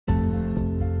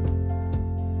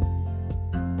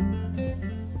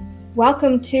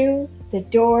Welcome to the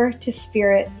Door to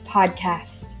Spirit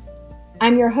podcast.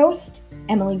 I'm your host,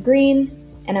 Emily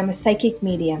Green, and I'm a psychic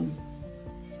medium.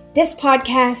 This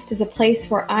podcast is a place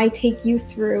where I take you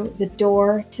through the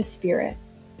door to spirit.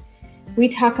 We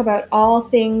talk about all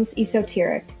things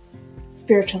esoteric,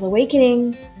 spiritual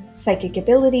awakening, psychic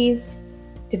abilities,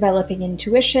 developing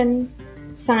intuition,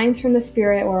 signs from the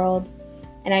spirit world,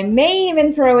 and I may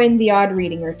even throw in the odd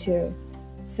reading or two.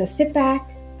 So sit back,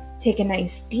 take a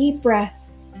nice deep breath,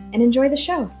 and enjoy the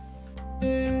show.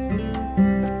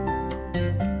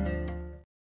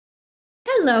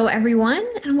 Hello, everyone,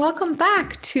 and welcome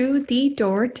back to the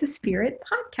Door to Spirit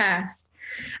podcast.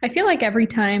 I feel like every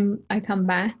time I come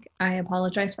back, I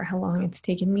apologize for how long it's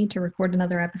taken me to record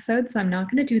another episode, so I'm not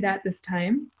going to do that this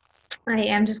time. I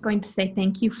am just going to say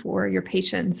thank you for your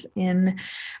patience in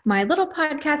my little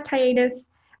podcast hiatus.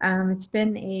 It's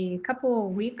been a couple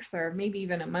of weeks or maybe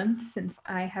even a month since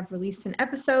I have released an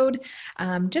episode,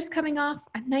 just coming off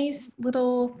a nice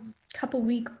little couple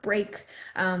week break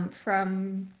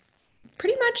from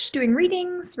pretty much doing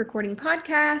readings, recording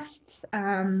podcasts,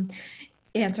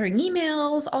 answering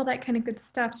emails, all that kind of good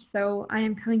stuff. So I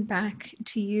am coming back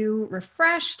to you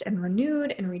refreshed and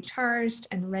renewed and recharged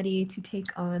and ready to take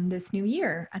on this new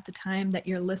year. At the time that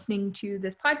you're listening to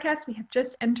this podcast, we have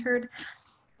just entered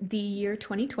the year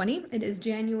 2020. It is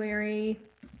January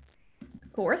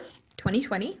 4th,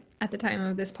 2020 at the time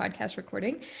of this podcast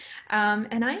recording.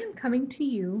 And I am coming to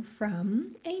you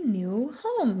from a new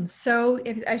home. So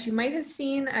as you might have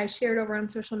seen, I shared over on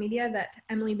social media that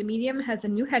Emily the Medium has a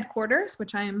new headquarters,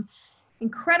 which I am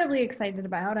incredibly excited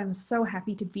about. I'm so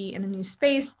happy to be in a new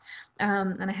space.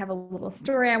 And I have a little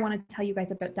story I want to tell you guys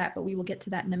about that, but we will get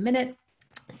to that in a minute.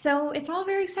 So it's all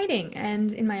very exciting.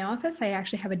 And in my office, I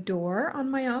actually have a door on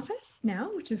my office now,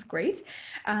 which is great.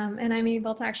 And I'm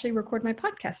able to actually record my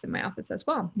podcast in my office as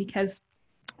well, because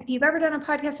if you've ever done a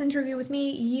podcast interview with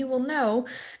me, you will know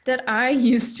that I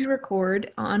used to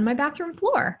record on my bathroom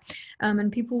floor,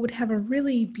 and people would have a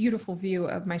really beautiful view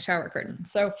of my shower curtain.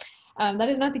 So that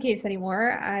is not the case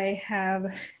anymore. I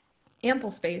have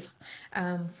ample space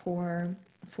for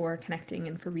connecting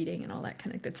and for reading and all that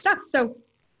kind of good stuff. So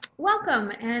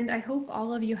welcome, and I hope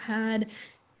all of you had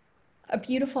a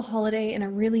beautiful holiday and a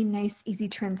really nice, easy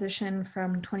transition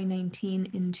from 2019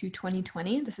 into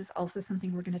 2020. This is also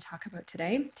something we're going to talk about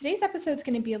today. Today's episode is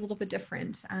going to be a little bit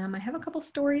different. I have a couple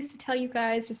stories to tell you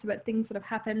guys just about things that have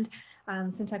happened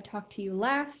since I've talked to you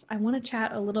last. I want to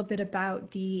chat a little bit about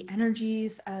the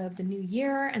energies of the new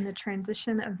year and the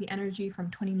transition of the energy from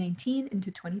 2019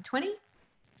 into 2020.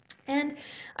 And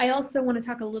I also want to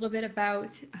talk a little bit about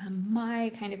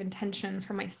my kind of intention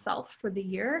for myself for the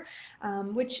year,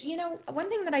 which, one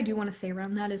thing that I do want to say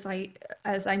around that is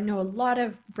as I know a lot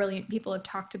of brilliant people have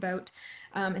talked about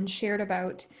and shared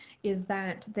about, is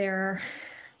that there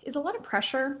is a lot of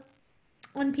pressure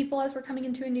on people as we're coming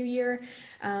into a new year,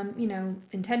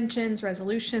 intentions,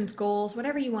 resolutions, goals,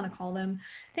 whatever you want to call them,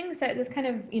 things that this kind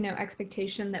of,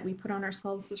 expectation that we put on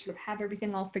ourselves to sort of have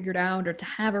everything all figured out, or to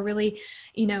have a really,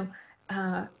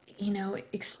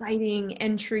 exciting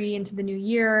entry into the new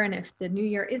year. And if the new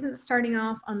year isn't starting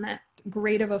off on that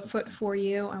great of a foot for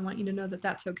you, I want you to know that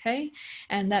that's okay.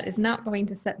 And that is not going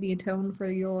to set the tone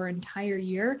for your entire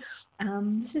year.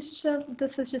 This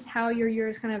is just how your year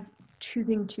is kind of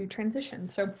choosing to transition.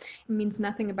 So it means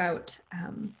nothing about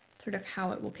sort of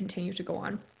how it will continue to go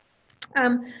on.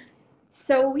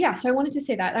 So I wanted to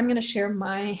say that I'm going to share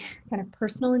my kind of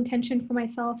personal intention for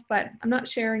myself, but I'm not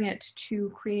sharing it to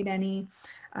create any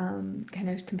kind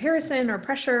of comparison or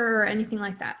pressure or anything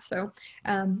like that. So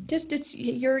just it's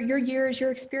your year is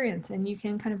your experience, and you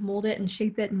can kind of mold it and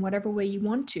shape it in whatever way you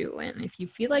want to. And if you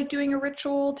feel like doing a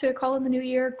ritual to call in the new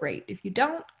year, great. If you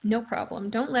don't, no problem.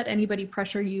 Don't let anybody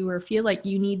pressure you or feel like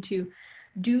you need to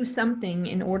do something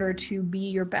in order to be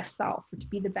your best self or to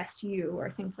be the best you or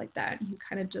things like that.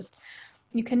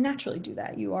 You can naturally do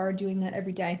that. You are doing that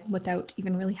every day without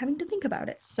even really having to think about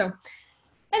it. So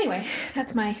anyway,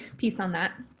 that's my piece on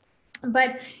that.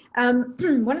 But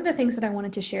one of the things that I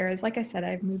wanted to share is, like I said,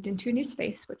 I've moved into a new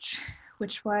space, which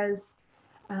was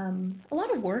a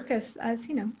lot of work as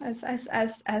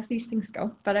these things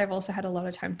go. But I've also had a lot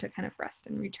of time to kind of rest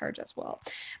and recharge as well.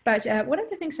 But one of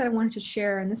the things that I wanted to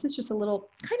share, and this is just a little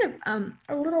kind of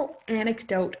a little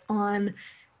anecdote on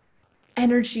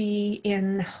energy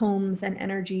in homes and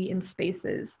energy in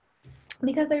spaces,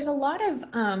 because there's a lot of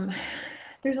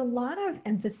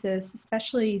emphasis,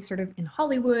 especially sort of in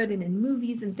Hollywood and in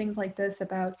movies and things like this,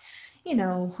 about,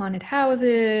 haunted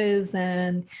houses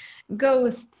and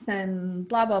ghosts and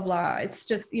blah, blah, blah. It's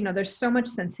just, there's so much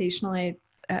sensational,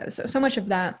 so much of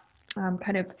that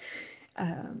kind of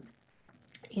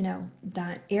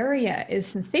that area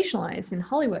is sensationalized in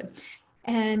Hollywood.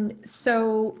 And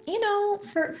so,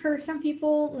 for some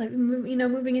people, like,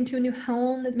 moving into a new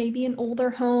home that maybe an older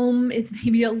home is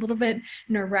maybe a little bit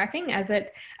nerve-wracking,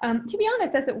 to be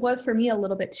honest, as it was for me a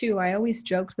little bit too. I always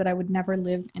joked that I would never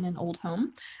live in an old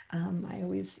home. I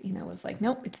always, was like,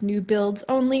 nope, it's new builds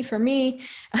only for me.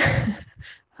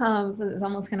 So it's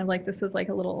almost kind of like this was like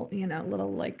a little,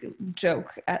 like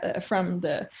joke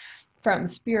from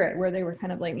Spirit, where they were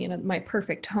kind of like, my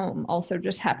perfect home also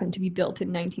just happened to be built in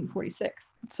 1946.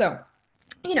 So,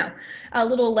 a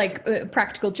little like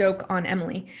practical joke on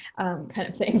Emily kind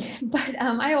of thing. But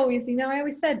I always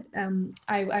said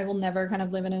I will never kind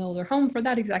of live in an older home for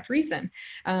that exact reason.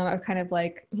 Of kind of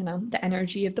like, the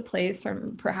energy of the place,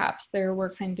 or perhaps there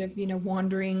were kind of,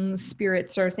 wandering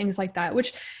spirits or things like that,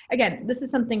 which again, this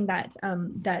is something that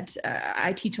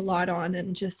I teach a lot on,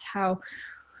 and just how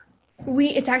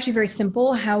it's actually very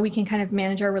simple how we can kind of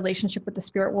manage our relationship with the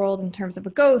spirit world in terms of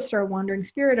a ghost or a wandering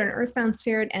spirit or an earthbound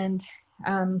spirit. And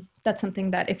that's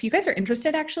something that, if you guys are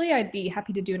interested, actually, I'd be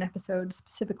happy to do an episode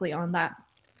specifically on that,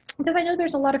 because I know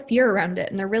there's a lot of fear around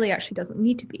it, and there really actually doesn't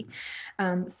need to be.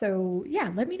 So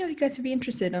yeah, let me know if you guys would be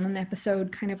interested on an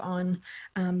episode kind of on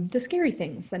the scary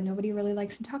things that nobody really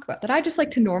likes to talk about, that I just like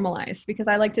to normalize, because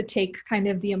I like to take kind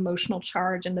of the emotional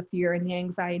charge and the fear and the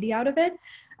anxiety out of it,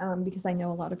 because I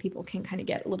know a lot of people can kind of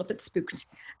get a little bit spooked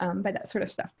by that sort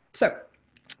of stuff. So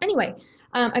anyway,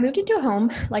 I moved into a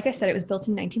home. Like I said, it was built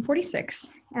in 1946,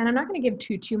 and I'm not going to give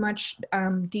too much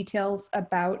details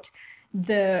about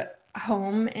the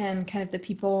home and kind of the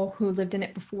people who lived in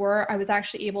it before. I was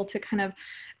actually able to kind of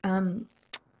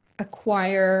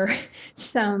acquire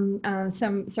some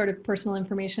sort of personal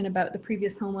information about the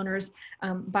previous homeowners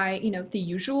by the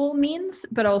usual means,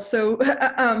 but also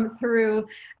through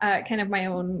kind of my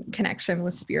own connection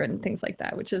with spirit and things like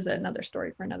that, which is another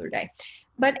story for another day.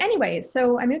 But anyway,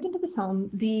 so I moved into this home.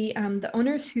 The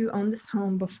owners who owned this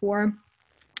home before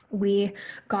we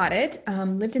got it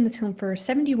lived in this home for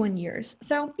 71 years.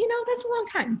 So, that's a long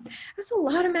time. That's a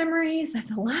lot of memories.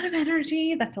 That's a lot of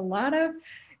energy. That's a lot of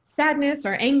sadness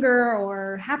or anger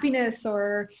or happiness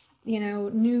or,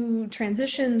 new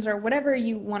transitions or whatever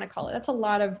you want to call it. That's a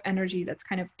lot of energy that's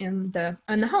kind of in the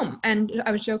home. And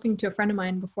I was joking to a friend of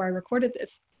mine before I recorded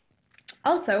this.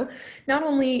 Also, not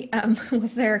only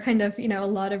was there kind of, a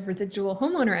lot of residual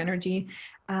homeowner energy,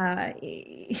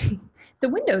 the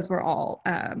windows were all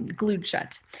glued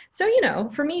shut. So,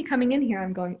 for me coming in here,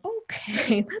 I'm going,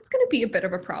 okay, that's going to be a bit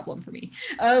of a problem for me.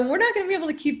 We're not going to be able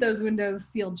to keep those windows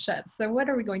sealed shut. So what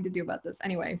are we going to do about this?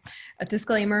 Anyway, a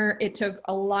disclaimer, it took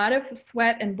a lot of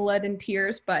sweat and blood and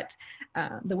tears, but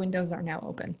the windows are now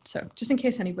open. So just in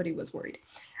case anybody was worried.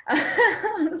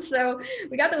 So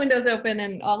we got the windows open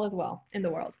and all is well in the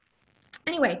world.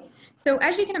 Anyway, so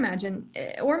as you can imagine,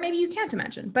 or maybe you can't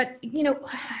imagine, but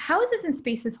houses and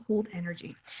spaces hold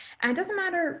energy. And it doesn't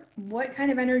matter what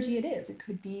kind of energy it is. It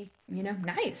could be,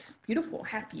 nice, beautiful,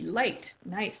 happy, light,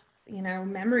 nice,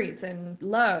 memories and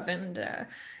love and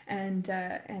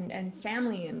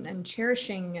family and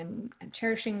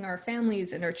cherishing our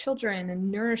families and our children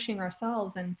and nourishing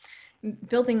ourselves and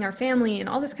building our family and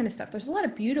all this kind of stuff. There's a lot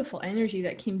of beautiful energy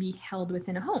that can be held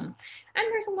within a home. And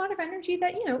there's a lot of energy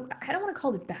that, I don't want to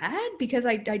call it bad, because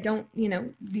I don't,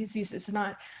 this is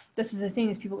the thing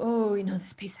is people, this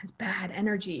space has bad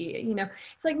energy.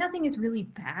 It's like nothing is really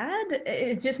bad.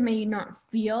 It just may not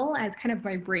feel as kind of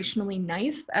vibrationally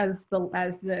nice as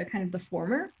the kind of the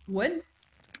former would.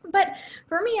 But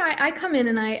for me, I come in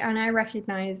and I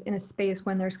recognize in a space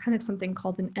when there's kind of something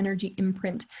called an energy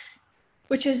imprint,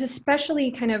 which is especially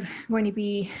kind of going to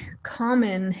be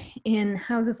common in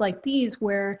houses like these,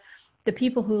 where the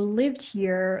people who lived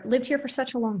here for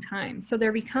such a long time. So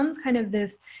there becomes kind of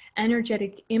this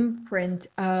energetic imprint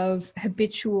of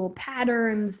habitual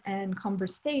patterns and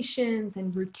conversations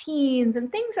and routines and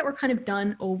things that were kind of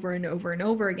done over and over and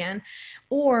over again,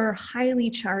 or highly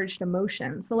charged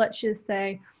emotions. So let's just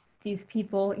say these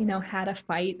people, had a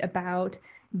fight about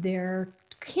their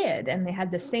kid, and they had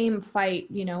the same fight,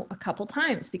 a couple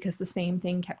times because the same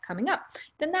thing kept coming up.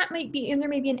 Then there may be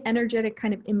an energetic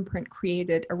kind of imprint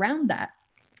created around that.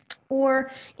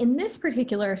 Or in this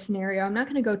particular scenario, I'm not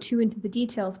going to go too into the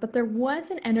details, but there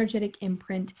was an energetic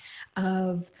imprint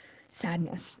of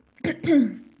sadness.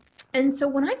 And so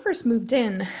when I first moved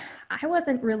in, I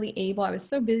wasn't really able, I was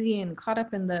so busy and caught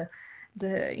up in the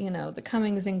the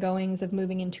comings and goings of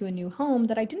moving into a new home,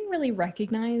 that I didn't really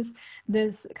recognize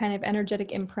this kind of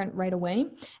energetic imprint right away.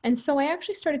 And so I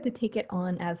actually started to take it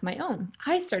on as my own.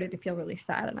 I started to feel really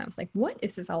sad, and I was like, what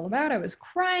is this all about? I was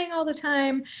crying all the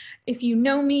time. If you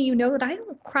know me, you know that I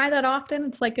don't cry that often.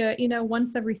 It's like a,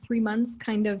 once every 3 months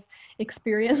kind of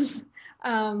experience.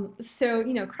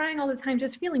 So, crying all the time,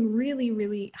 just feeling really,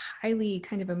 really highly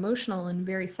kind of emotional and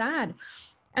very sad.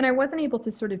 And I wasn't able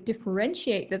to sort of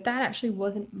differentiate that actually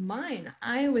wasn't mine.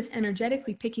 I was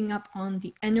energetically picking up on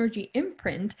the energy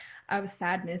imprint of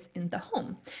sadness in the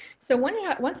home. So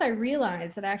once I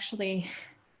realized that actually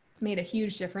made a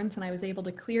huge difference, and I was able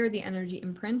to clear the energy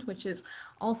imprint, which is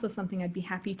also something I'd be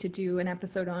happy to do an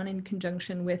episode on in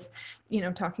conjunction with,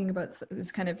 talking about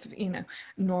this kind of,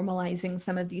 normalizing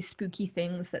some of these spooky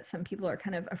things that some people are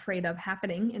kind of afraid of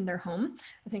happening in their home.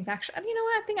 I think actually,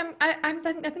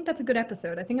 I think that's a good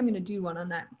episode. I think I'm going to do one on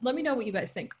that. Let me know what you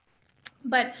guys think.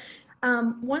 But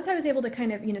once I was able to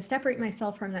kind of, separate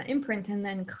myself from that imprint and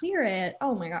then clear it,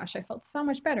 oh my gosh, I felt so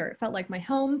much better. It felt like my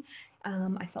home.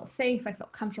 I felt safe. I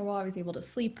felt comfortable. I was able to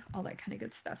sleep, all that kind of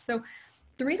good stuff. So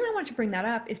the reason I want to bring that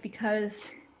up is because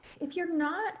if you're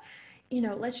not,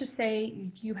 let's just say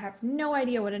you have no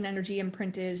idea what an energy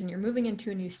imprint is, and you're moving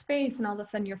into a new space, and all of a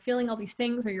sudden you're feeling all these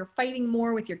things, or you're fighting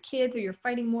more with your kids, or you're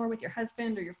fighting more with your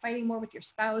husband, or you're fighting more with your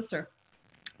spouse, or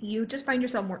you just find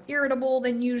yourself more irritable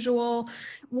than usual,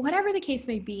 whatever the case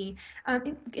may be.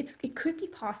 It could be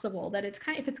possible that if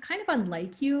it's kind of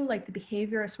unlike you, like the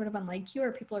behavior is sort of unlike you,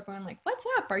 or people are going like, what's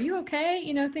up? Are you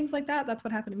okay? Things like that. That's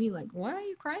what happened to me. Like, why are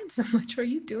you crying so much? Are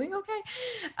you doing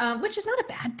okay? Which is not a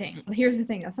bad thing. Here's the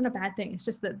thing. That's not a bad thing. It's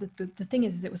just that the thing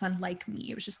is it was unlike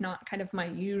me. It was just not kind of my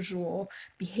usual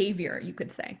behavior, you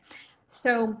could say.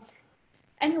 So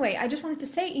anyway, I just wanted to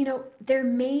say, there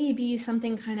may be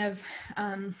something kind of,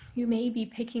 you may be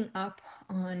picking up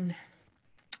on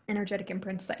energetic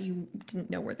imprints that you didn't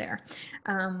know were there,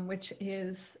 which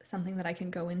is something that I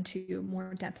can go into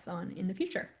more depth on in the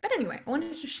future. But anyway, I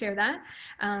wanted to share that.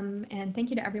 And thank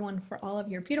you to everyone for all of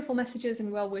your beautiful messages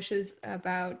and well wishes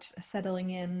about settling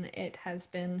in. It has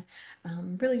been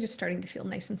really just starting to feel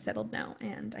nice and settled now.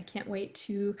 And I can't wait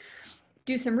to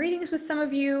do some readings with some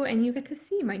of you, and you get to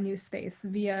see my new space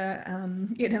via,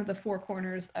 the four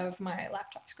corners of my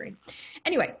laptop screen.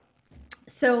 Anyway,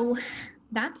 so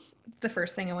that's the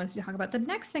first thing I wanted to talk about. The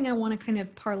next thing I want to kind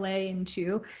of parlay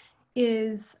into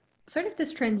is sort of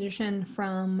this transition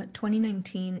from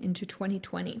 2019 into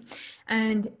 2020.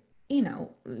 And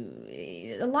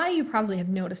a lot of you probably have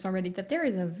noticed already that there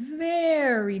is a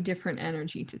very different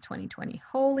energy to 2020.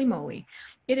 Holy moly.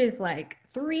 It is like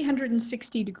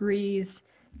 360 degrees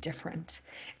different.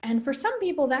 And for some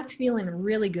people, that's feeling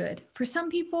really good. For some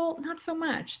people, not so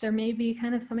much. There may be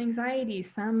kind of some anxiety,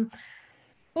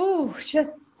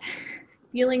 just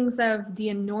feelings of the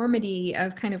enormity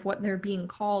of kind of what they're being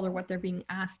called or what they're being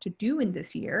asked to do in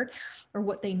this year, or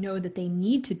what they know that they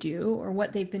need to do, or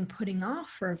what they've been putting off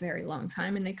for a very long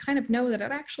time. And they kind of know that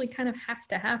it actually kind of has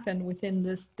to happen within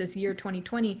this year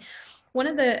 2020. One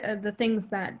of the things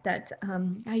that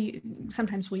I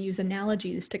sometimes will use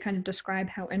analogies to kind of describe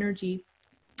how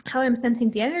I'm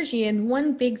sensing the energy. And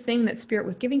one big thing that Spirit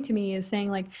was giving to me is saying,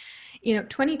 like,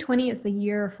 2020 is the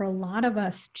year for a lot of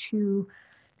us to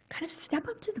kind of step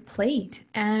up to the plate.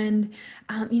 And,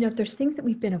 if there's things that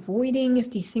we've been avoiding, if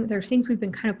there's things we've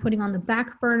been kind of putting on the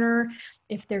back burner,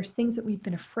 if there's things that we've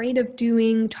been afraid of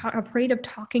doing, afraid of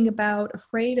talking about,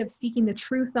 afraid of speaking the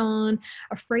truth on,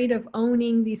 afraid of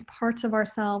owning these parts of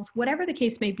ourselves, whatever the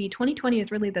case may be, 2020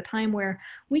 is really the time where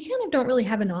we kind of don't really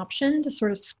have an option to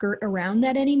sort of skirt around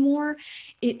that anymore.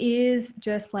 It is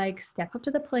just like step up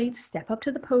to the plate, step up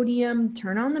to the podium,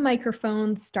 turn on the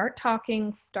microphone, start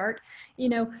talking, start,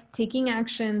 taking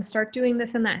action, start doing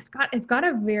this and that. It's got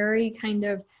a very kind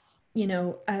of,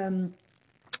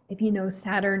 if you know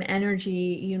Saturn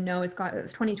energy, it's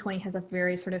 2020 has a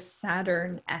very sort of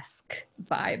Saturn-esque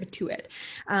vibe to it.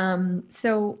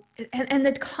 So,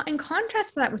 in contrast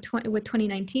to that with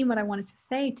 2019, what I wanted to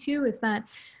say too is that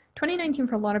 2019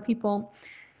 for a lot of people,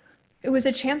 it was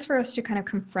a chance for us to kind of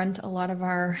confront a lot of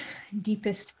our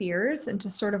deepest fears and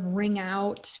to sort of wring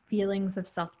out feelings of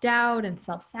self-doubt and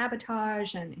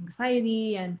self-sabotage and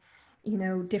anxiety and,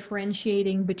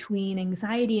 differentiating between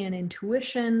anxiety and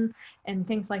intuition and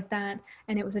things like that.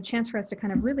 And it was a chance for us to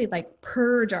kind of really like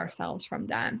purge ourselves from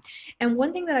that. And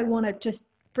one thing that I want to just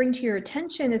bring to your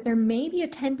attention is there may be a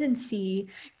tendency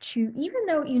to, even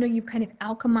though, you've kind of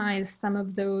alchemized some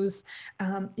of those,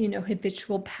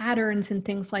 habitual patterns and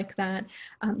things like that,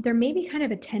 there may be kind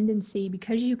of a tendency,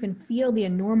 because you can feel the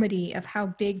enormity of how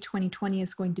big 2020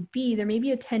 is going to be, there may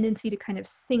be a tendency to kind of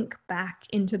sink back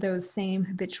into those same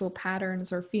habitual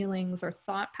patterns or feelings or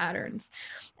thought patterns.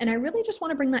 And I really just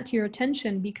want to bring that to your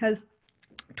attention, because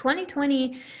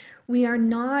 2020, we are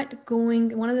not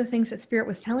going, one of the things that Spirit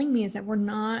was telling me is that we're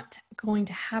not going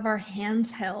to have our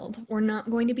hands held. We're not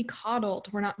going to be coddled.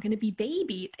 We're not going to be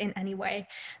babied in any way.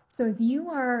 So if you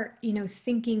are,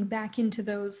 sinking back into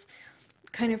those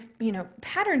kind of,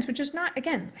 patterns, which is not,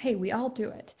 again, hey, we all do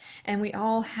it. And we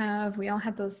all have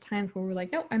those times where we're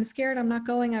like, no, I'm scared. I'm not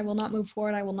going. I will not move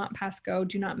forward. I will not pass go.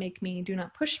 Do not make me, do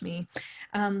not push me.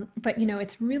 But,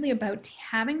 it's really about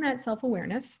having that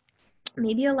self-awareness,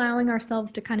 maybe allowing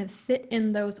ourselves to kind of sit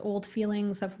in those old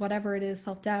feelings of whatever it is,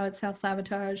 self-doubt,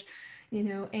 self-sabotage,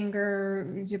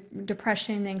 anger,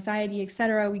 depression, anxiety,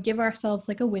 etc. We give ourselves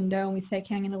like a window and we say,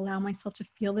 okay, I'm going to allow myself to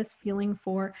feel this feeling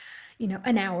for,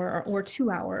 an hour or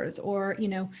 2 hours or,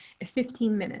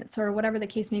 15 minutes or whatever the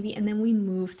case may be. And then we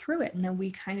move through it. And then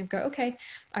we kind of go, okay,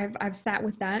 I've sat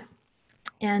with that.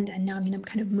 And now I'm going to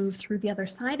kind of move through the other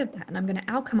side of that, and I'm going to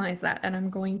alchemize that, and I'm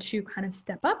going to kind of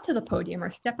step up to the podium or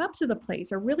step up to the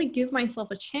plate, or really give myself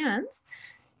a chance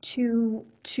to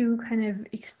kind of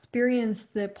experience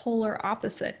the polar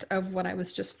opposite of what I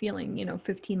was just feeling,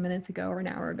 15 minutes ago or an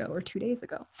hour ago or 2 days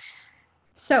ago.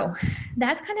 So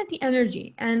that's kind of the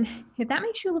energy. And if that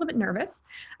makes you a little bit nervous,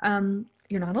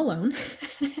 you're not alone.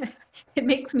 It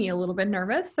makes me a little bit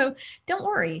nervous. So don't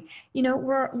worry.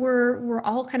 We're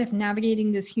all kind of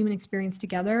navigating this human experience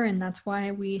together. And that's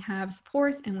why we have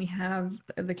support, and we have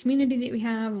the community that we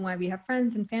have, and why we have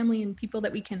friends and family and people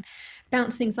that we can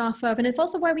bounce things off of. And it's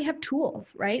also why we have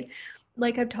tools, right?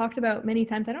 Like I've talked about many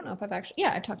times, I don't know if I've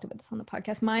talked about this on the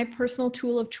podcast. My personal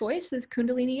tool of choice is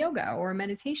Kundalini yoga or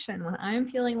meditation. When I'm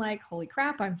feeling like, holy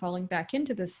crap, I'm falling back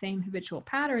into this same habitual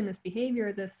pattern, this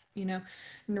behavior, this,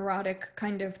 neurotic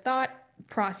kind of thought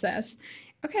process.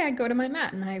 Okay, I go to my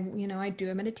mat and I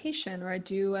do a meditation, or I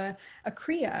do a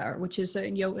Kriya, which is a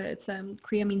yoga. It's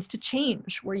Kriya means to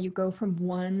change, where you go from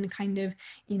one kind of,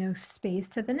 space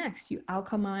to the next. You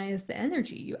alchemize the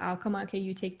energy.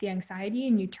 You take the anxiety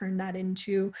and you turn that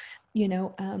into,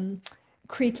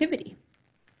 creativity.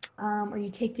 Or you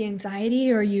take the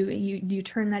anxiety, or you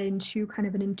turn that into kind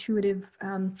of an intuitive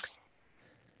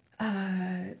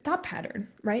thought pattern,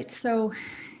 right? So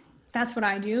that's what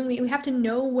I do. And we have to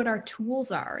know what our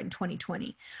tools are in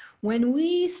 2020. When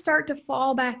we start to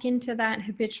fall back into that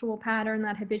habitual pattern,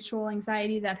 that habitual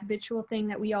anxiety, that habitual thing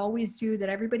that we always do, that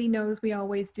everybody knows we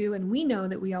always do, and we know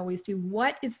that we always do,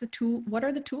 what is the tool? What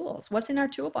are the tools? What's in our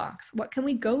toolbox? What can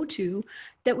we go to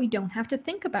that we don't have to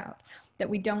think about, that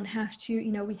we don't have to,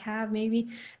 we have maybe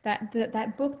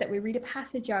that book that we read a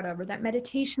passage out of, or that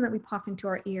meditation that we pop into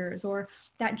our ears, or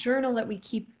that journal that we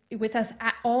keep with us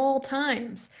at all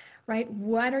times. Right?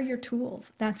 What are your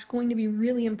tools? That's going to be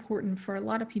really important for a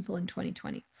lot of people in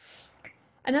 2020.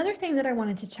 Another thing that I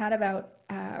wanted to chat about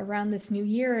around this new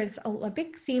year is a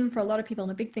big theme for a lot of people,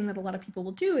 and a big thing that a lot of people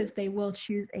will do is they will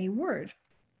choose a word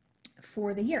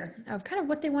for the year of kind of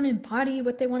what they want to embody,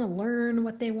 what they want to learn,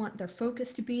 what they want their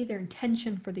focus to be, their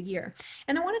intention for the year.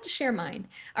 And I wanted to share mine,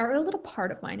 or a little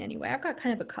part of mine anyway. I've got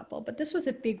kind of a couple, but this was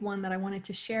a big one that I wanted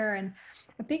to share. And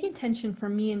a big intention for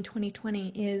me in 2020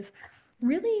 is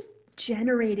really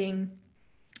generating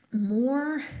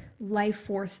more life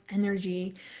force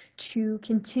energy to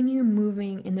continue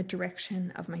moving in the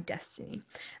direction of my destiny.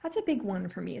 That's a big one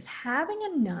for me, is having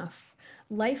enough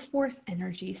life force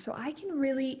energy so I can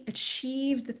really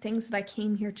achieve the things that I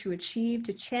came here to achieve,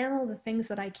 to channel the things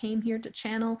that I came here to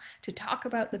channel, to talk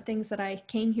about the things that I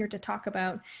came here to talk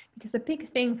about. Because a big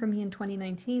thing for me in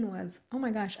 2019 was, oh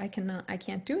my gosh, I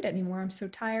can't do it anymore. I'm so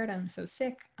tired. I'm so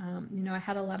sick. I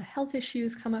had a lot of health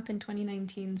issues come up in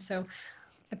 2019. So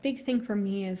a big thing for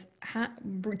me is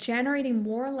generating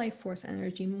more life force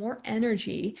energy, more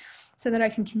energy, so that I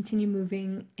can continue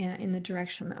moving in the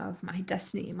direction of my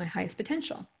destiny, my highest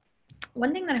potential.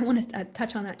 One thing that I want to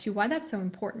touch on that too, why that's so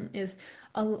important, is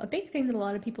a big thing that a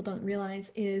lot of people don't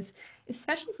realize is,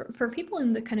 especially for people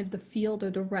in the kind of the field or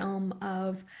the realm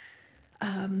of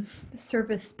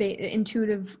service-based,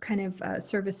 intuitive kind of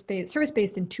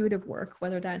service-based intuitive work,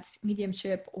 whether that's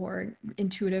mediumship or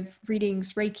intuitive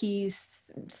readings, Reiki,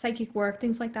 psychic work,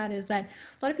 things like that, is that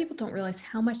a lot of people don't realize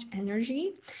how much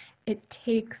energy it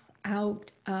takes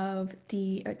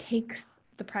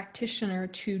the practitioner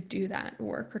to do that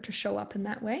work or to show up in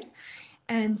that way.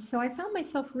 And so I found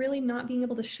myself really not being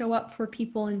able to show up for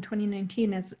people in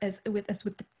 2019 as with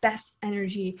the best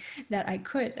energy that I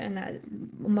could. And that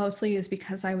mostly is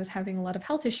because I was having a lot of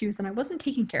health issues and I wasn't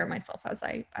taking care of myself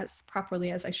as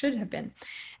properly as I should have been.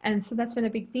 And so that's been a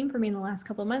big theme for me in the last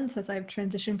couple of months as I've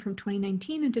transitioned from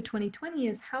 2019 into 2020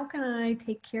 is how can I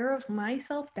take care of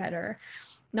myself better,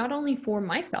 not only for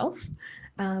myself,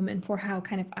 and for how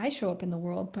kind of I show up in the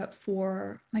world, but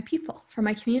for my people, for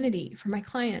my community, for my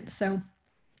clients. So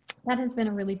that has been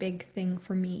a really big thing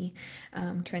for me,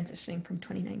 transitioning from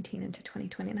 2019 into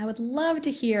 2020. And I would love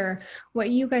to hear what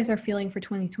you guys are feeling for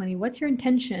 2020. What's your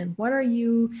intention? What are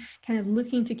you kind of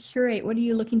looking to curate? What are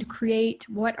you looking to create?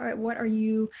 What are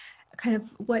you kind of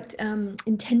what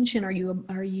intention are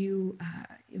you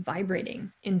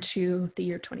vibrating into the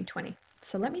year 2020?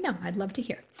 So let me know. I'd love to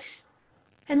hear.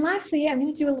 And lastly, I'm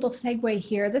going to do a little segue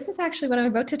here. This is actually what I'm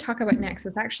about to talk about next.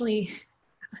 It's actually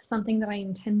something that I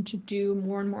intend to do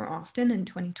more and more often in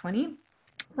 2020.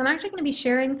 I'm actually going to be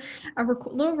sharing a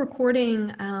little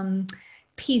recording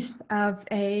piece of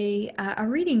a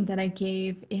reading that I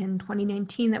gave in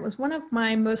 2019 that was one of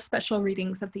my most special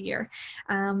readings of the year.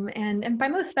 And by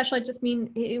most special, I just mean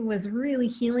it was really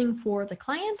healing for the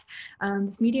client,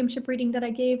 this mediumship reading that I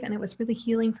gave, and it was really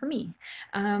healing for me.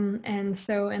 And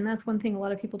that's one thing a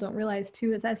lot of people don't realize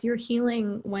too, is as you're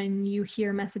healing, when you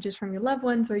hear messages from your loved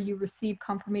ones or you receive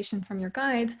confirmation from your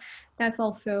guides, that's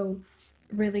also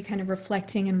really kind of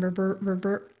reflecting and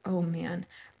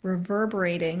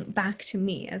reverberating back to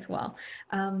me as well.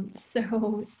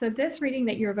 So this reading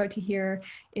that you're about to hear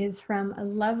is from a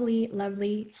lovely,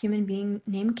 lovely human being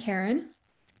named Karen.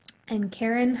 And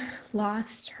Karen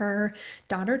lost her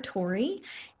daughter Tori,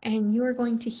 and you are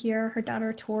going to hear her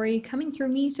daughter Tori coming through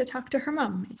me to talk to her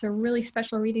mom. It's a really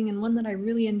special reading and one that I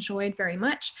really enjoyed very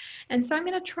much. And so I'm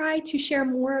going to try to share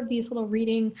more of these little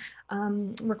reading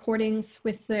recordings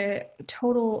with the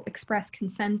total express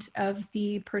consent of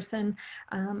the person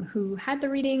who had the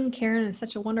reading. Karen is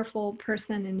such a wonderful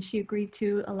person, and she agreed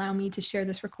to allow me to share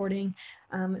this recording.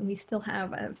 And we still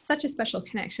have such a special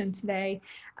connection today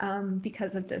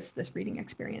because of this reading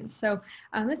experience. So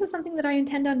this is something that I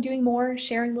intend on doing more,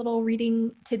 sharing little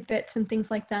reading tidbits and things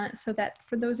like that, so that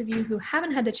for those of you who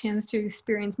haven't had the chance to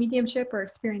experience mediumship or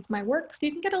experience my work, so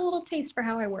you can get a little taste for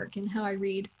how I work and how I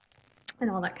read and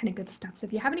all that kind of good stuff. So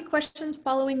if you have any questions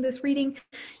following this reading,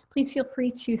 please feel free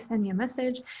to send me a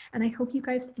message. And I hope you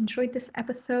guys enjoyed this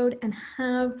episode and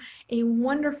have a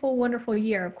wonderful, wonderful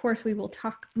year. Of course, we will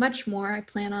talk much more. I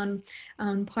plan on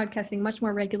podcasting much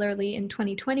more regularly in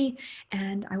 2020,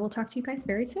 and I will talk to you guys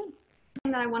very soon.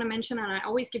 That I want to mention, and I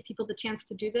always give people the chance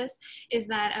to do this, is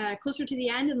that closer to the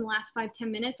end, in the last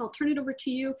 5-10 minutes, I'll turn it over to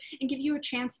you and give you a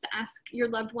chance to ask your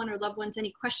loved one or loved ones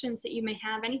any questions that you may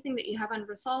have, anything that you have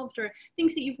unresolved or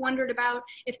things that you've wondered about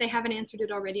if they haven't answered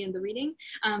it already in the reading.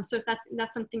 So if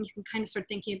that's something you can kind of start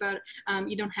thinking about,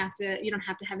 you don't have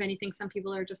to have anything. Some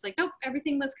people are just like, nope,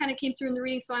 everything was kind of came through in the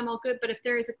reading, so I'm all good. But if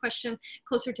there is a question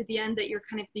closer to the end that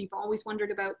you've always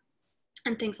wondered about,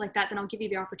 and things like that, then I'll give you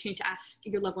the opportunity to ask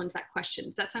your loved ones that question.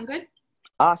 Does that sound good?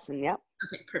 Awesome. Yep.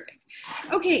 Okay, perfect.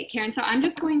 Okay, Karen, so I'm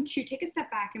just going to take a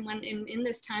step back, and when in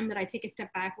this time that I take a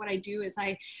step back, what I do is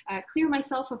I clear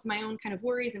myself of my own kind of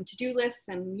worries and to-do lists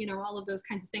and, you know, all of those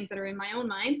kinds of things that are in my own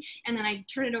mind, and then I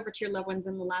turn it over to your loved ones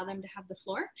and allow them to have the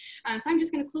floor. So I'm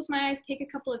just going to close my eyes, take a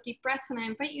couple of deep breaths, and I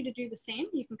invite you to do the same.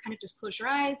 You can kind of just close your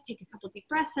eyes, take a couple of deep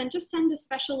breaths, and just send a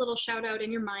special little shout out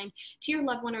in your mind to your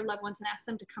loved one or loved ones and ask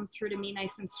them to come through to me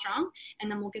nice and strong, and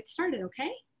then we'll get started,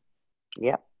 okay?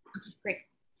 Yep. Okay, great.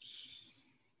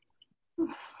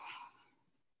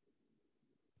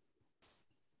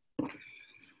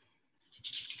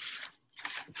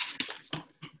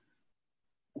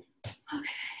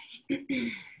 Okay.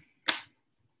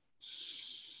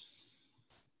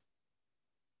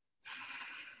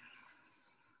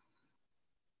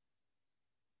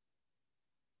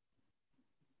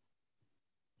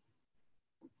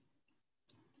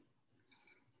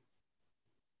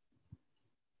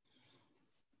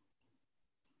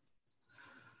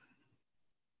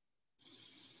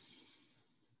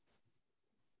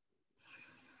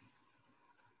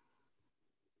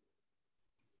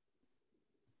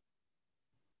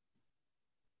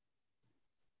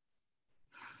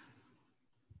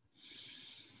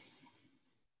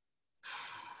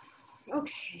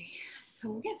 Okay, so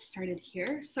we'll get started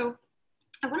here. So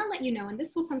I want to let you know, and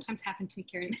this will sometimes happen to me,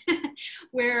 Karen,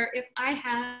 where if I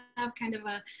have kind of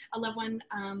a loved one,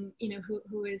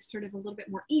 who is sort of a little bit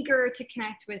more eager to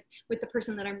connect with the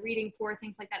person that I'm reading for,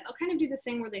 things like that, they'll kind of do this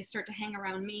thing where they start to hang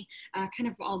around me kind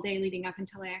of all day leading up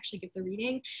until I actually give the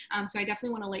reading. So I definitely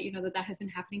want to let you know that has been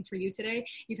happening for you today.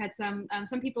 You've had some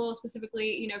people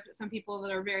specifically, some people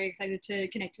that are very excited to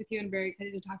connect with you and very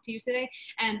excited to talk to you today,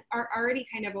 and are already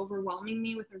kind of overwhelming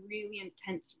me with a really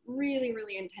intense, really,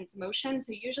 really intense emotion.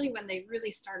 So usually when they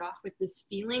really start off with this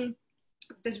feeling,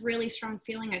 this really strong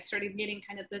feeling, I started getting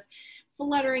kind of this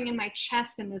fluttering in my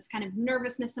chest and this kind of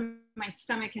nervousness in my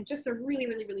stomach, and just a really,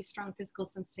 really, really strong physical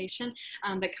sensation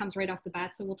that comes right off the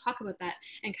bat. So we'll talk about that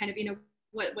and kind of,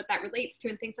 what that relates to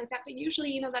and things like that. But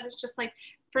usually, that is just like,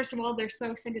 first of all, they're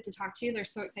so excited to talk to you. They're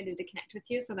so excited to connect with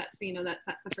you. So that's,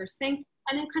 that's the first thing.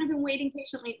 And I've kind of been waiting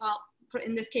patiently. Well,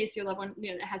 in this case, your loved one,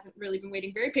 hasn't really been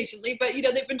waiting very patiently, but,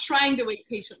 they've been trying to wait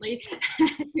patiently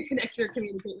to connect or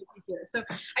communicate with you here. So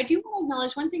I do want to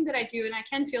acknowledge one thing that I do, and I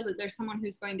can feel that there's someone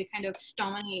who's going to kind of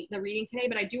dominate the reading today,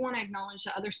 but I do want to acknowledge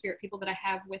the other spirit people that I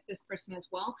have with this person as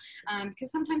well. Because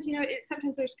sometimes,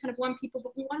 sometimes there's kind of one people,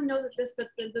 but we want to know that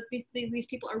these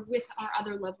people are with our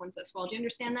other loved ones as well. Do you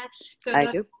understand that? So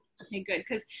I do. Okay, good.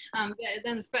 Because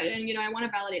then, I want to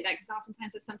validate that, because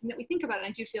oftentimes it's something that we think about, and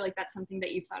I do feel like that's something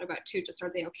that you've thought about too. Just,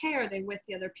 are they okay? Are they with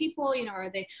the other people?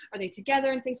 Are they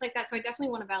together and things like that? So I definitely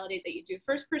want to validate that you do.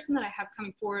 First person that I have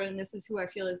coming forward, and this is who I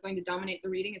feel is going to dominate the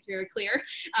reading. It's very clear.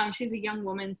 She's a young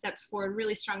woman, steps forward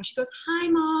really strong. She goes, "Hi,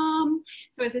 Mom."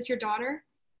 So is this your daughter?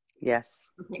 Yes.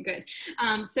 Okay, good.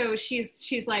 So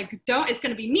she's like, it's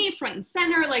going to be me front and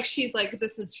center. Like, she's like,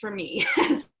 this is for me.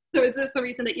 So is this the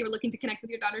reason that you were looking to connect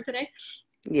with your daughter today?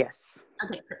 Yes.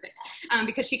 Okay, perfect.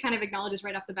 Because she kind of acknowledges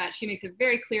right off the bat. She makes it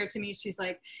very clear to me. She's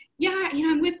like, yeah,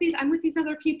 I'm with these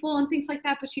other people and things like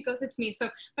that. But she goes, it's me. So,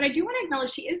 but I do want to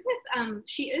acknowledge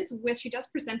she does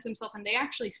present himself, and they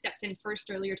actually stepped in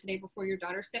first earlier today before your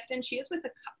daughter stepped in. She is with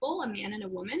a couple, a man and a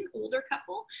woman, older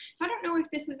couple. So I don't know if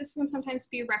this can sometimes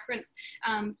be a reference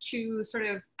to sort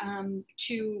of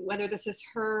to whether this is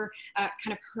her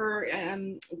kind of her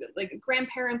like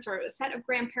grandparents or a set of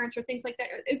grandparents or things like that.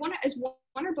 Is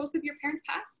one or both of your parents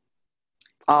passed?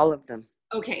 All of them.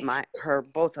 Okay.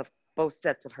 Both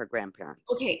sets of her grandparents.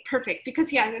 Okay, perfect. Because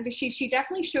she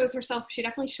definitely shows herself. She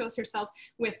definitely shows herself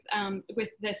with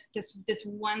this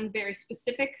one very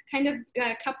specific kind of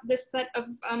this set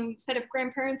of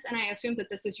grandparents. And I assume that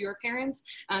this is your parents,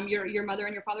 your mother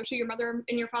and your father. So your mother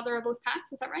and your father are both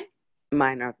passed. Is that right?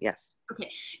 Mine are, yes.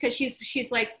 Okay, because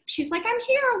she's like I'm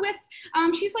here with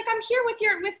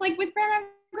grandma and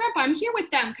grandpa. I'm here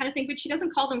with them, kind of thing. But she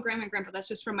doesn't call them grandma and grandpa. That's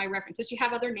just from my reference. Does she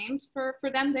have other names for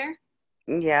them there?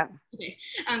 Yeah. Okay,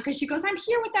 because she goes, I'm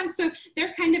here with them. So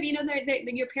they're kind of,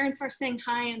 your parents are saying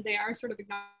hi, and they are sort of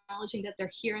acknowledging that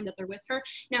they're here and that they're with her.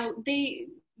 Now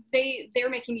they're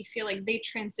making me feel like they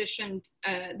transitioned,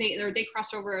 they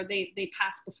crossed over, or they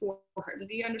passed before her. Does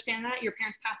you understand that your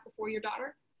parents passed before your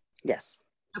daughter? Yes.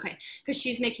 Okay, because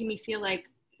she's making me feel like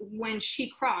when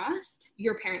she crossed,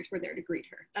 your parents were there to greet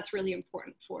her. That's really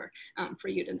important for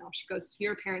you to know. She goes,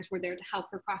 your parents were there to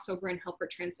help her cross over and help her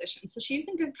transition. So she's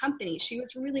in good company. She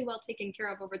was really well taken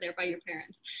care of over there by your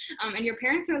parents. And your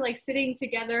parents are like sitting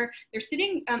together. They're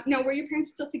sitting. No, were your parents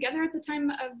still together at the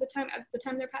time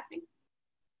they're passing?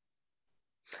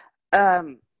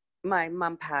 My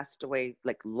mom passed away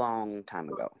like long time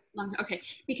ago. Okay,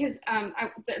 because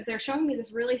they're showing me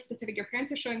this really specific, your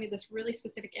parents are showing me this really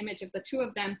specific image of the two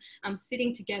of them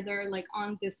sitting together, like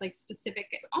on this like specific,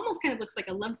 almost kind of looks like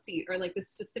a love seat, or like this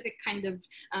specific kind of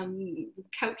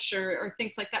couch or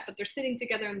things like that, but they're sitting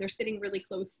together, and they're sitting really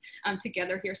close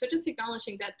together here. So just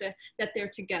acknowledging that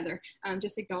they're together,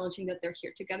 just acknowledging that they're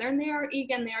here together. And they are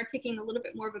taking a little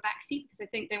bit more of a back seat, because I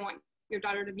think they want your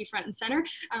daughter to be front and center,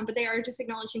 but they are just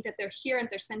acknowledging that they're here, and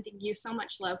they're sending you so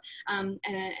much love,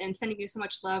 and sending you so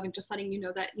much love, and just letting you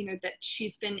know that that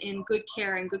she's been in good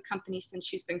care and good company since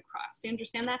she's been crossed. Do you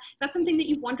understand that? Is that something that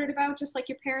you've wondered about, just like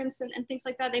your parents and things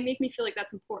like that? They make me feel like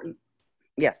that's important.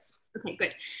 Yes. Okay,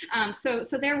 good. So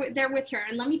they're with her,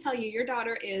 and let me tell you, your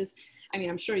daughter is, I mean,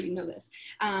 I'm sure you know this,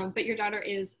 but your daughter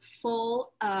is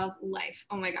full of life.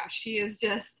 Oh my gosh, she is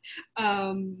just,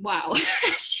 wow.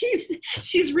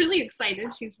 she's really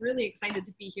excited. She's really excited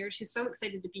to be here. She's so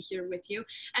excited to be here with you.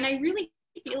 And I really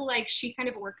feel like she kind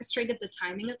of orchestrated the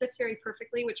timing of this very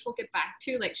perfectly, which we'll get back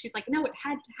to. Like, she's like, no, it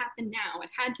had to happen now. It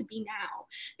had to be now.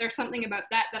 There's something about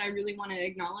that that I really want to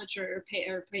acknowledge or pay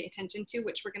attention to,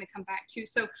 which we're going to come back to.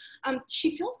 So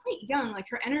she feels quite young. Like,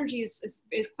 her energy is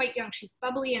quite young. She's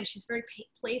bubbly and she's very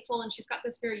playful, and she's got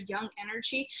this very young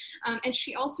energy. And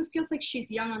she also feels like she's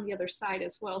young on the other side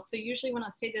as well. So usually when I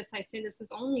say this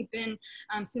has only been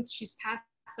since she's passed,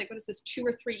 like, what is this, 2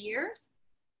 or 3 years?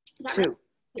 Is that right?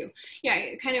 Two.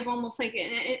 Yeah, kind of almost like,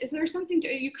 is there something,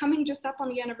 are you coming just up on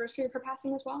the anniversary of her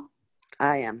passing as well?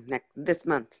 I am this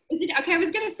month. Okay, I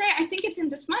was gonna say, I think it's in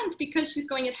this month, because she's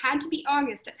going, it had to be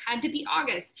August. It had to be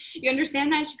August. You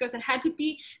understand that? She goes, it had to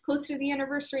be close to the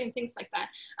anniversary and things like that.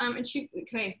 And she's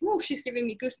giving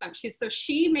me goosebumps. So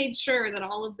she made sure that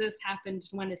all of this happened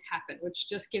when it happened, which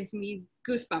just gives me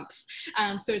goosebumps.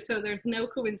 So there's no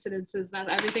coincidences. That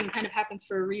everything kind of happens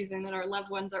for a reason, and our loved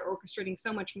ones are orchestrating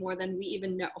so much more than we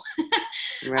even know.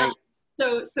 Right.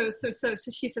 So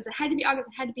she says, it had to be August,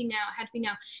 it had to be now, it had to be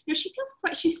now. You know, she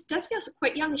does feel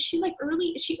quite young. Is she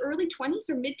early 20s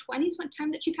or mid 20s? What time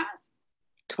did she pass?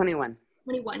 21.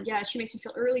 21. Yeah, she makes me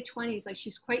feel early 20s. Like,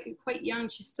 she's quite young.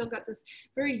 She's still got this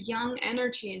very young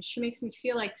energy, and she makes me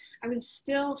feel like I was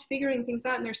still figuring things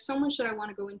out. And there's so much that I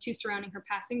want to go into surrounding her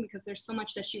passing, because there's so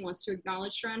much that she wants to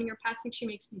acknowledge surrounding her passing. She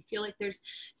makes me feel like there's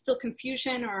still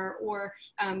confusion or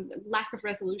lack of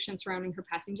resolution surrounding her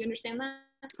passing. Do you understand that?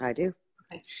 I do.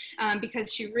 Okay.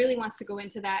 Because she really wants to go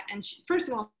into that. And first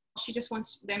of all, she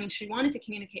wanted to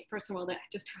communicate, first of all, that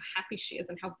just how happy she is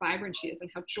and how vibrant she is and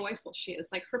how joyful she is.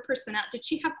 Like, her personality, did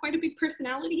she have quite a big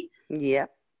personality? Yeah.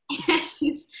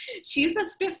 she's a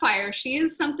spitfire. She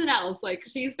is something else. Like,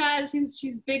 she's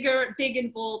big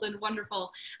and bold and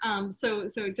wonderful. So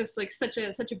just like such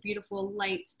a beautiful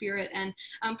light spirit. And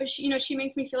but she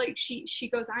makes me feel like she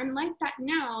goes, I'm like that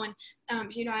now, and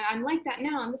I'm like that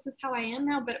now, and this is how I am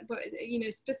now. But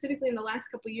specifically in the last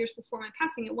couple of years before my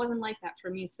passing, it wasn't like that for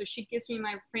me. So she gives me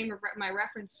my frame of my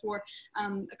reference for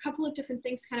a couple of different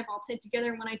things kind of all tied together.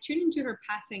 And when I tune into her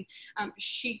passing,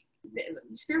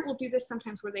 Spirit will do this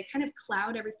sometimes, where they kind of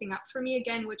cloud everything up for me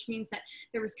again, which means that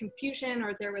there was confusion,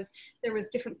 or there was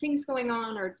different things going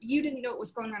on, or you didn't know what was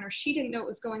going on, or she didn't know what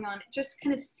was going on. It just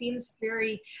kind of seems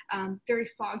very very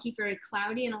foggy, very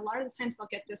cloudy. And a lot of the times I'll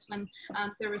get this when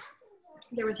there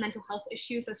was mental health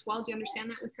issues as well. Do you understand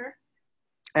that with her?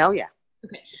 Oh yeah.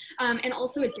 Okay. And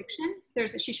also addiction.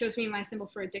 She shows me my symbol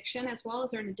for addiction as well. Is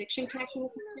there an addiction connection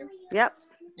with it too? Yep.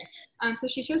 Okay. So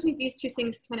she shows me these two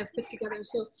things kind of put together.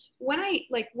 So when I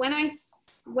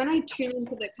tune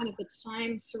into the kind of the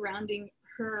time surrounding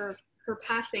her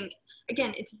passing,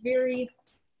 again, it's very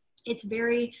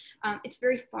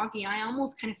foggy. I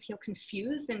almost kind of feel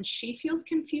confused, and she feels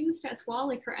confused as well.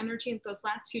 Like, her energy in those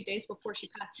last few days before she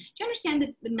passed. Do you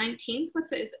understand the 19th?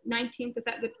 Is 19th? Is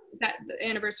that the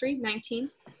anniversary? 19?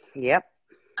 Yep.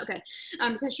 Okay.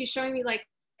 Because she's showing me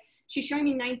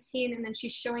 19, and then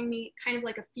she's showing me kind of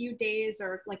like a few days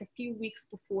or like a few weeks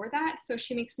before that. So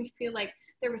she makes me feel like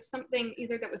there was something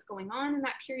either that was going on in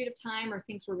that period of time, or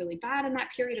things were really bad in that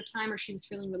period of time, or she was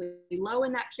feeling really low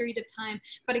in that period of time.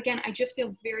 But again, I just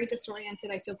feel very disoriented.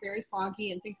 I feel very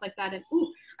foggy and things like that. And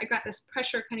I got this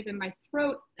pressure kind of in my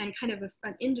throat, and kind of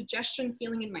an indigestion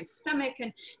feeling in my stomach,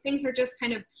 and things are just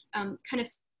kind of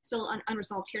still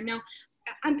unresolved here. Now,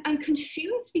 I'm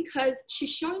confused, because she's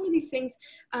showing me these things,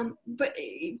 but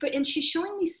she's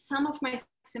showing me some of my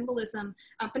symbolism,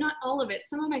 but not all of it.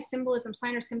 Some of my symbolism,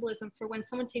 sign or symbolism, for when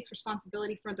someone takes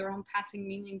responsibility for their own passing,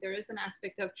 meaning there is an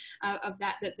aspect of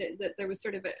that there was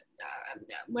sort of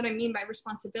what I mean by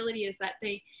responsibility is that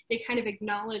they kind of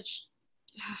acknowledge,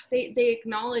 they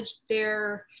acknowledge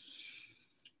their,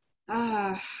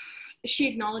 she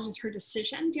acknowledges her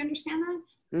decision. Do you understand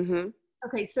that? Mm-hmm.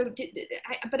 Okay, so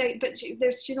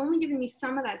she's only giving me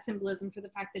some of that symbolism for the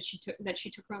fact that she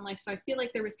took her own life. So I feel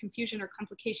like there was confusion or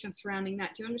complication surrounding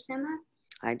that. Do you understand that?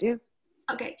 I do.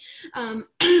 Okay,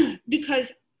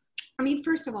 because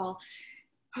first of all,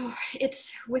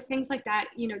 it's with things like that.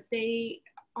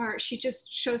 She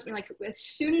just shows me, like, as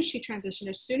soon as she transitioned,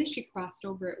 as soon as she crossed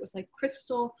over, it was like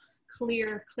crystal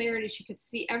clear clarity. She could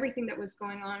see everything that was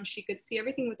going on. She could see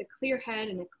everything with a clear head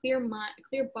and a clear mind, a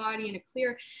clear body, and a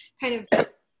clear kind of,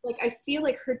 like, I feel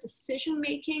like her decision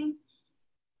making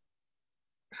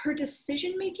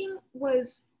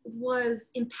was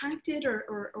impacted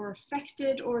or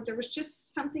affected, or there was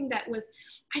just something that was,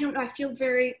 I don't know. I feel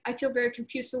very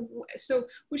confused. So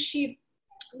was she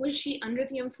under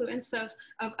the influence of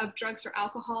drugs or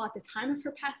alcohol at the time of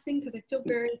her passing? Because I feel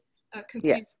very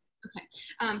confused. Yes. Okay,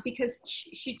 because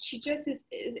she just is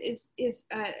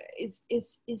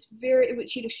very.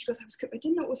 She goes. I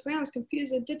didn't know what was going on. I was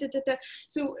confused. Da, da, da, da.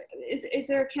 So is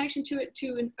there a connection to it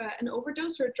to an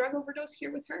overdose or a drug overdose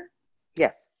here with her?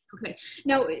 Yes. Okay.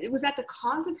 Now, was that the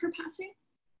cause of her passing?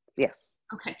 Yes.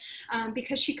 Okay,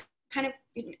 because she kind of,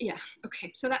 yeah.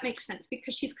 Okay, so that makes sense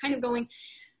because she's kind of going.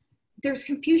 There's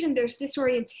confusion, there's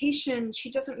disorientation.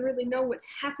 She doesn't really know what's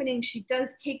happening. She does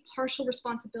take partial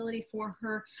responsibility for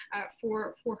her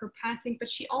for her passing, but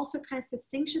she also kind of says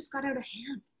things just got out of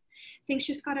hand. Things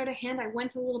just got out of hand. I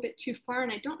went a little bit too far,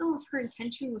 and I don't know if her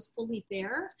intention was fully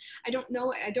there. I don't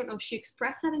know if she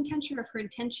expressed that intention, or if her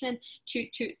intention to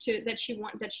that she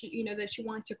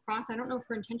wanted to cross. I don't know if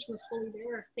her intention was fully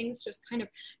there, if things just kind of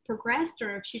progressed,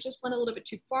 or if she just went a little bit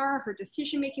too far. Her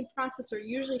decision-making process, or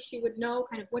usually she would know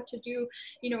kind of what to do,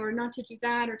 or not to do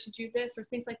that, or to do this, or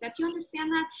things like that. Do you understand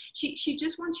that? She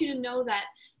just wants you to know that.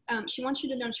 She wants you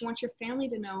to know, and she wants your family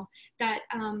to know that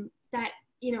that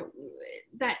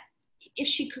that if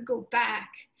she could go back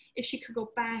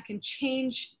and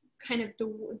change kind of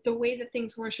the way that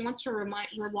things were. She wants to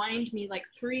rewind me like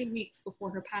 3 weeks before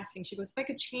her passing. She goes, if I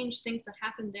could change things that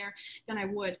happened there, then I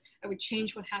would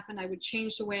change what happened. I would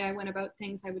change the way I went about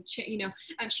things. I would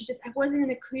I wasn't in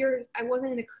a clear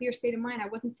state of mind. I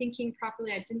wasn't thinking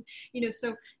properly. I didn't,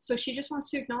 so she just wants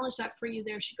to acknowledge that for you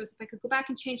there. She goes, if I could go back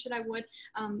and change it, I would,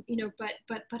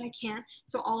 but I can't.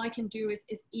 So all I can do is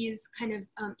ease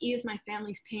ease my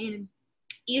family's pain and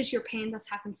ease your pain that's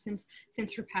happened since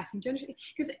her passing.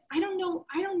 Because I don't know.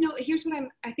 Here's what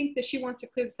I think that she wants to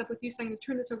clear this up with you. So I'm going to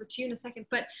turn this over to you in a second.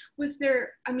 But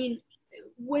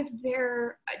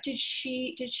did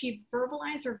she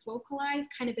verbalize or vocalize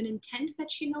kind of an intent that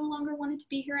she no longer wanted to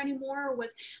be here anymore? Or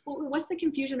what's the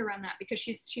confusion around that? Because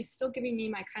she's still giving me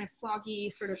my kind of foggy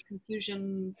sort of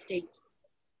confusion state.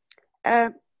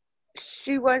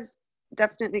 She was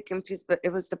definitely confused, but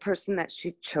it was the person that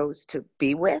she chose to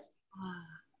be with.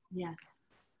 Yes.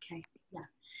 Okay.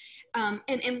 Yeah.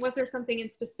 And was there something in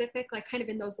specific, like kind of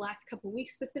in those last couple of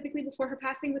weeks specifically before her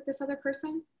passing with this other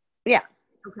person? Yeah.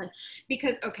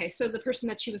 Okay. So the person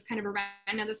that she was kind of around,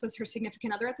 now this was her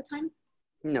significant other at the time?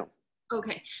 No.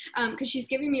 Okay. Because she's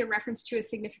giving me a reference to a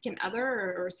significant other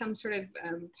or some sort of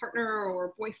partner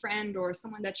or boyfriend or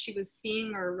someone that she was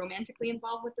seeing or romantically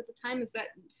involved with at the time. Is that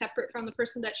separate from the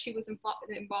person that she was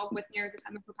involved with near the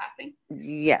time of her passing?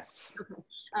 Yes. Okay.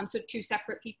 So two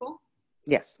separate people?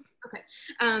 Yes. Okay.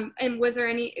 And was there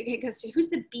any, because who's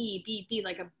the B,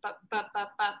 like a ba, ba, ba,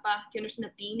 ba, ba. Do you understand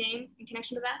the B name in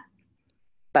connection to that?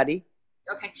 Buddy.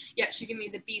 Okay. Yeah, she gave me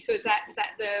the B. So is that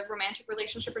the romantic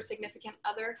relationship or significant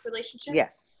other relationship?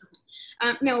 Yes.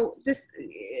 Okay. Now this,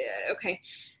 okay.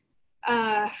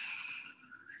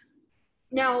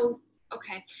 Now,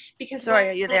 okay. Because sorry,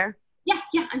 are you there? Yeah,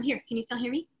 I'm here. Can you still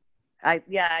hear me? I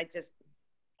just,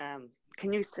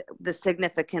 can you say the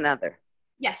significant other?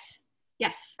 Yes.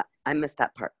 I missed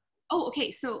that part. Oh,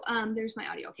 okay. So there's my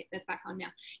audio. Okay, that's back on now.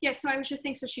 Yeah. So I was just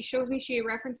saying. So she shows me, she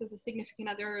references a significant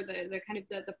other, the kind of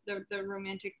the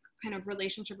romantic kind of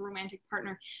relationship, romantic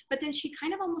partner. But then she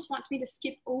kind of almost wants me to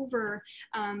skip over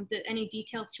any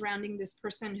details surrounding this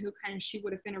person who kind of she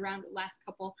would have been around the last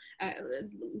couple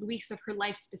weeks of her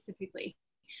life specifically.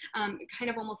 Kind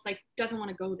of almost like doesn't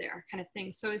want to go there kind of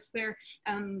thing. So is there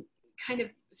kind of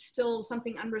still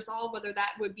something unresolved, whether that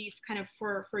would be kind of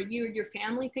for you or your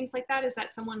family, things like that? Is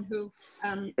that someone who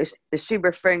is she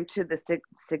referring to the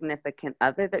significant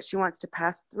other that she wants to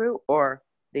pass through, or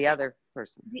the other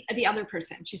person? The other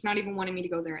person. She's not even wanting me to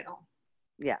go there at all.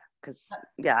 Yeah, because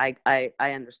I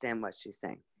understand what she's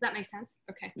saying. That makes sense.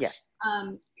 Okay. Yes.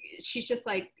 She's just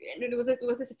like,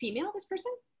 was this a female, this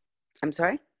person? I'm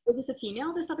sorry? Was this a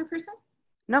female, this other person?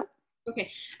 No. Okay.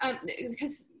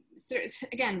 Because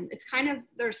again, it's kind of,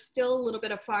 there's still a little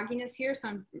bit of fogginess here, so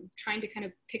I'm trying to kind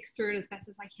of pick through it as best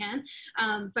as I can.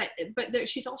 But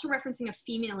she's also referencing a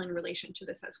female in relation to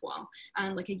this as well,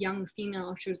 like a young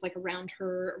female. She was like around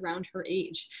her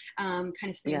age, kind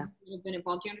of thing. Yeah. You've been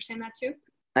involved. Do you understand that too?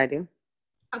 I do.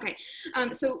 Okay.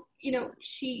 So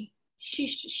she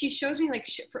shows me like,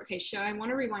 I want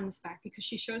to rewind this back because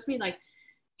she shows me like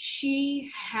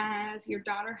your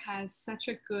daughter has such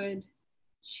a good.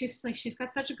 She's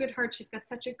got such a good heart. She's got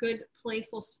such a good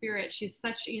playful spirit. She's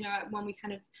such,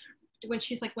 when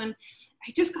she's like, when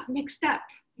I just got mixed up,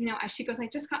 she goes, I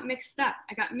just got mixed up.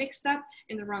 I got mixed up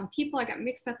in the wrong people. I got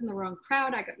mixed up in the wrong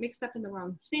crowd. I got mixed up in the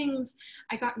wrong things.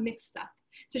 I got mixed up.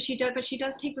 So she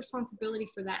does take responsibility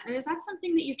for that. And is that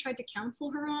something that you tried to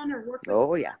counsel her on or work with?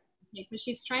 Oh, yeah. Because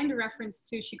she's trying to reference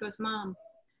to, she goes, Mom,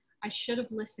 I should have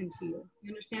listened to you. You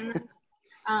understand that?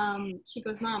 She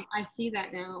goes, Mom, I see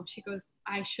that now. She goes,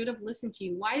 I should have listened to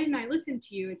you. Why didn't I listen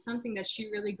to you? It's something that she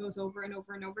really goes over and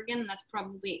over and over again. And that's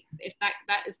probably, if that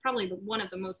is probably one of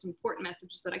the most important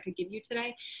messages that I could give you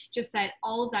today. Just that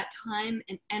all of that time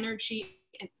and energy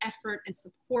and effort and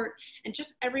support and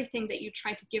just everything that you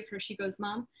tried to give her. She goes,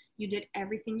 Mom, you did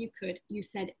everything you could. You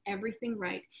said everything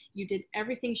right. You did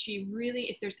everything. She really,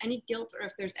 if there's any guilt or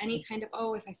if there's any kind of,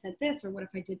 oh, if I said this or what if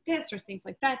I did this or things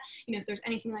like that, if there's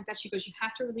anything like that, she goes, you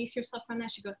have to release yourself from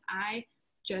that. She goes, I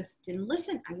just didn't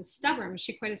listen. I was stubborn. Was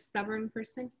she quite a stubborn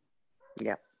person?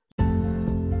 Yeah.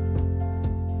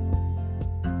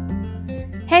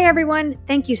 Hey everyone,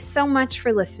 thank you so much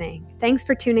for listening. Thanks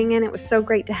for tuning in. It was so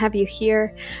great to have you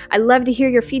here. I love to hear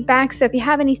your feedback, so if you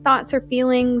have any thoughts or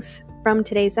feelings from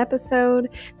today's episode,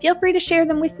 feel free to share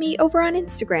them with me over on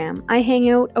Instagram. I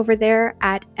hang out over there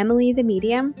at Emily the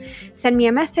Medium. Send me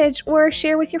a message or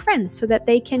share with your friends so that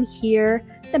they can hear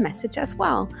the message as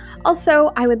well.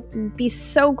 Also, I would be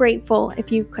so grateful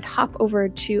if you could hop over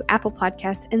to Apple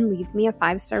Podcasts and leave me a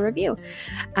 5-star review.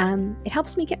 It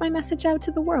helps me get my message out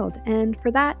to the world, and for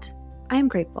that, I am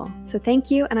grateful. So thank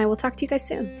you, and I will talk to you guys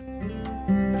soon.